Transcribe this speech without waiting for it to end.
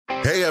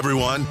Hey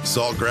everyone,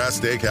 Saltgrass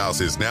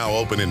Steakhouse is now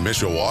open in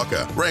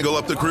Mishawaka. Wrangle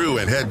up the crew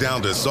and head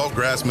down to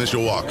Saltgrass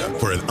Mishawaka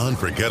for an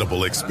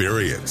unforgettable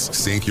experience.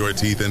 Sink your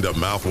teeth into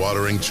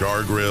mouth-watering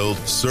char-grilled,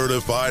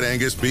 certified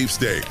Angus beef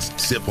steaks.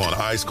 Sip on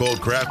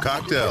ice-cold craft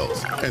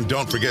cocktails. And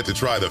don't forget to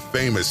try the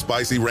famous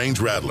spicy range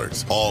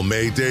rattlers, all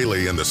made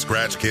daily in the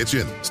Scratch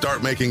Kitchen.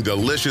 Start making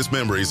delicious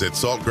memories at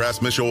Saltgrass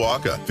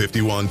Mishawaka,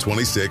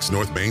 5126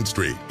 North Main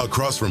Street,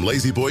 across from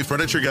Lazy Boy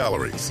Furniture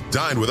Galleries.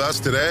 Dine with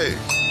us today.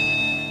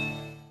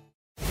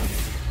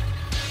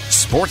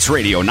 Sports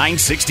Radio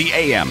 960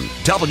 AM,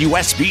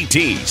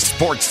 WSBT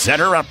Sports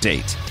Center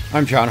Update.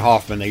 I'm John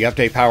Hoffman. The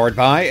update powered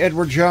by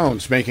Edward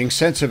Jones, making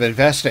sense of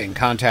investing.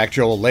 Contact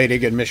Joel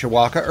Ladig in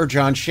Mishawaka or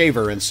John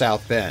Shaver in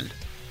South Bend.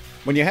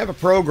 When you have a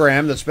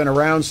program that's been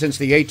around since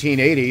the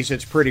 1880s,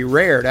 it's pretty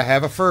rare to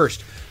have a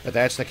first. But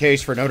that's the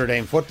case for Notre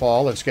Dame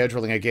football and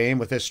scheduling a game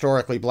with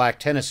historically black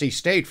Tennessee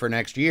State for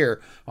next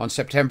year on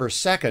September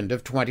 2nd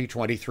of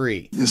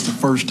 2023. It's the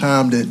first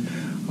time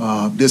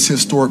that this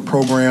historic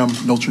program,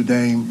 Notre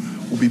Dame,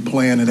 will be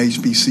playing an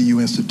HBCU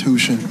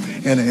institution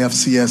and an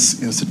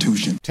FCS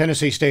institution.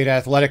 Tennessee State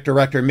Athletic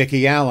Director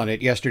Mickey Allen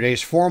at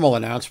yesterday's formal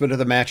announcement of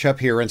the matchup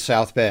here in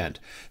South Bend.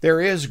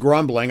 There is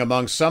grumbling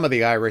among some of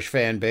the Irish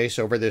fan base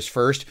over this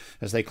first,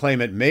 as they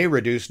claim it may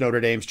reduce Notre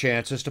Dame's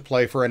chances to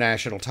play for a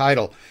national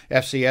title.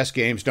 FCS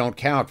games don't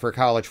count for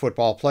college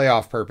football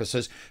playoff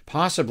purposes,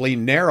 possibly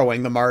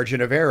narrowing the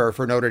margin of error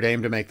for Notre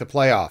Dame to make the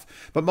playoff.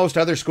 But most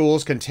other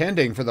schools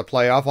contending for the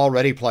playoff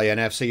already play an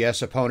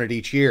FCS opponent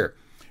each year.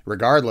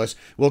 Regardless,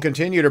 we'll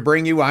continue to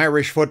bring you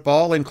Irish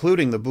football,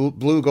 including the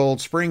Blue-Gold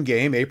Spring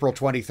Game April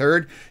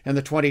 23rd and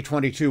the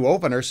 2022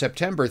 opener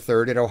September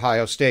 3rd at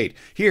Ohio State,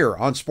 here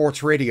on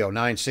Sports Radio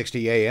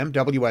 960 AM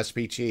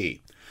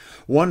WSBT.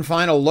 One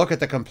final look at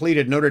the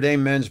completed Notre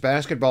Dame men's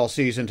basketball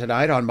season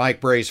tonight on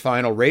Mike Bray's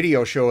final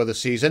radio show of the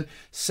season,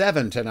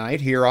 7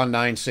 tonight here on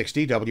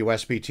 960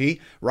 WSBT,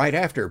 right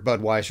after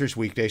Budweiser's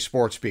weekday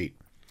sports beat.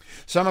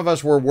 Some of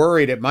us were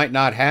worried it might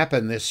not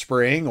happen this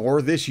spring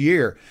or this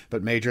year,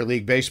 but Major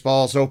League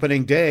Baseball's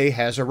opening day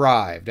has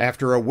arrived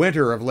after a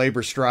winter of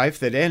labor strife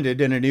that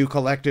ended in a new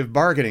collective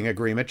bargaining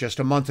agreement just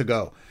a month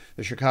ago.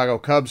 The Chicago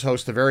Cubs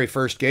host the very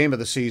first game of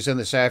the season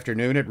this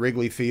afternoon at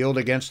Wrigley Field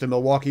against the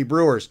Milwaukee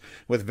Brewers,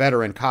 with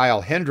veteran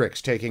Kyle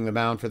Hendricks taking the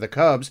mound for the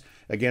Cubs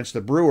against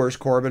the Brewers'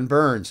 Corbin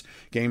Burns.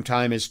 Game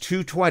time is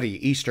 2:20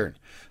 Eastern.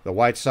 The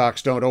White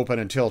Sox don't open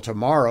until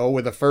tomorrow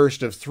with the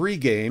first of 3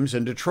 games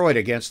in Detroit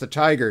against the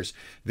Tigers.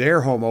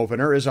 Their home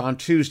opener is on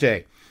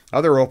Tuesday.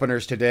 Other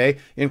openers today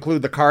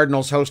include the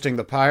Cardinals hosting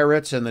the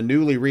Pirates and the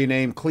newly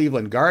renamed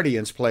Cleveland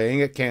Guardians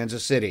playing at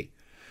Kansas City.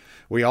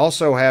 We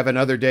also have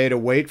another day to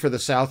wait for the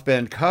South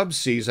Bend Cubs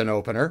season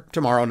opener,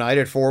 tomorrow night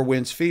at Four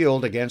Winds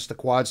Field against the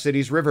Quad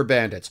Cities River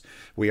Bandits.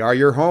 We are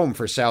your home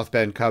for South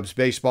Bend Cubs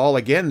baseball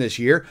again this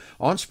year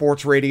on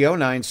Sports Radio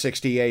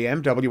 960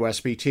 AM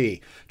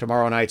WSBT.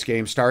 Tomorrow night's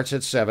game starts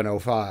at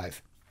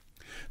 7:05.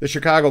 The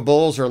Chicago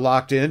Bulls are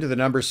locked into the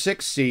number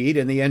 6 seed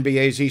in the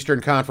NBA's Eastern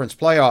Conference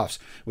playoffs,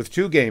 with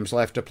 2 games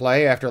left to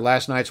play after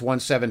last night's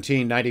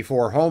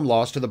 117-94 home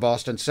loss to the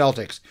Boston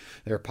Celtics.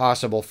 Their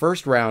possible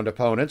first-round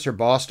opponents are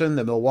Boston,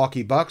 the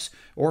Milwaukee Bucks,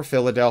 or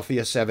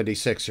Philadelphia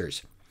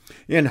 76ers.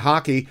 In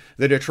hockey,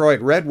 the Detroit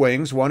Red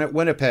Wings won at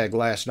Winnipeg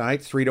last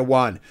night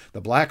 3-1.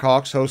 The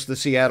Blackhawks host the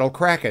Seattle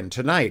Kraken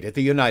tonight at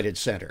the United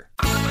Center.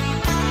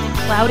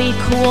 Cloudy,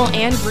 cool,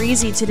 and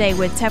breezy today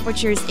with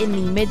temperatures in the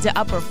mid to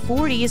upper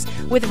 40s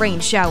with rain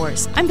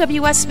showers. I'm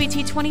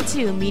WSBT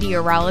 22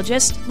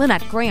 meteorologist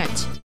Lynette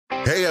Grant.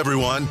 Hey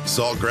everyone,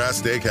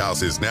 Saltgrass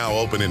Steakhouse is now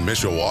open in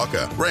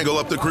Mishawaka. Wrangle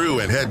up the crew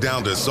and head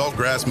down to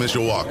Saltgrass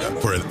Mishawaka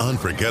for an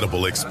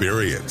unforgettable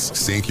experience.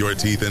 Sink your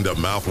teeth into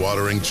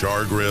mouth-watering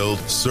char-grilled,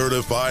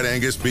 certified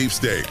Angus beef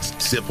steaks.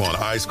 Sip on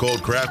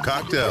ice-cold craft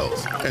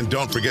cocktails. And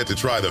don't forget to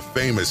try the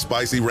famous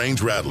spicy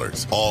range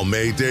rattlers, all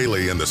made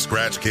daily in the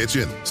Scratch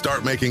Kitchen.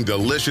 Start making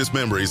delicious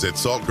memories at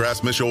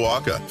Saltgrass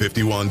Mishawaka,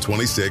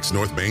 5126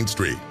 North Main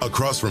Street,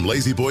 across from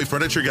Lazy Boy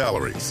Furniture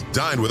Galleries.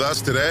 Dine with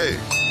us today.